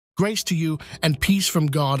Grace to you and peace from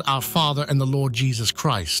God our Father and the Lord Jesus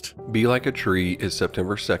Christ. Be Like a Tree is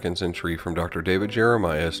September 2nd's entry from Dr. David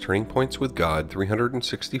Jeremiah's Turning Points with God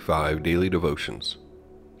 365 Daily Devotions.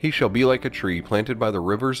 He shall be like a tree planted by the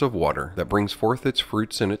rivers of water, that brings forth its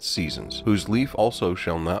fruits in its seasons, whose leaf also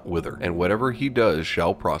shall not wither, and whatever he does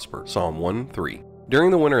shall prosper. Psalm 1:3.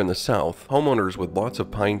 During the winter in the South, homeowners with lots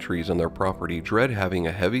of pine trees on their property dread having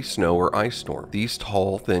a heavy snow or ice storm. These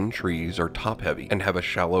tall, thin trees are top-heavy and have a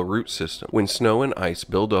shallow root system. When snow and ice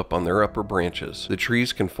build up on their upper branches, the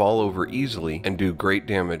trees can fall over easily and do great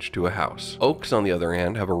damage to a house. Oaks, on the other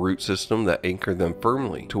hand, have a root system that anchor them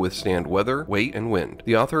firmly to withstand weather, weight, and wind.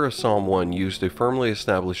 The author of Psalm 1 used a firmly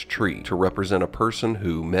established tree to represent a person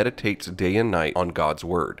who meditates day and night on God's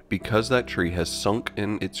Word. Because that tree has sunk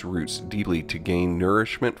in its roots deeply to gain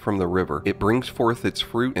nourishment from the river, it brings forth its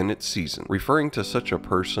fruit in its season. Referring to such a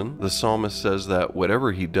person, the psalmist says that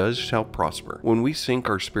whatever he does shall prosper. When we sink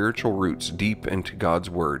our spiritual roots deep into God's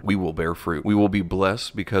Word, we will bear fruit. We will be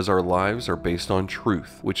blessed because our lives are based on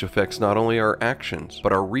truth, which affects not only our actions,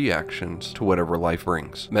 but our reactions to whatever life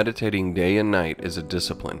brings. Meditating day and night is a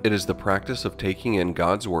discipline. It is the practice of taking in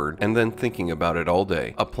God's Word and then thinking about it all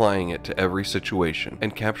day, applying it to every situation,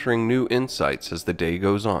 and capturing new insights as the day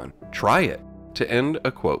goes on. Try it! To end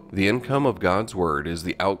a quote, the income of God's Word is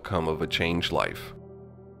the outcome of a changed life.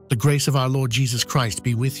 The grace of our Lord Jesus Christ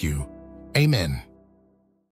be with you. Amen.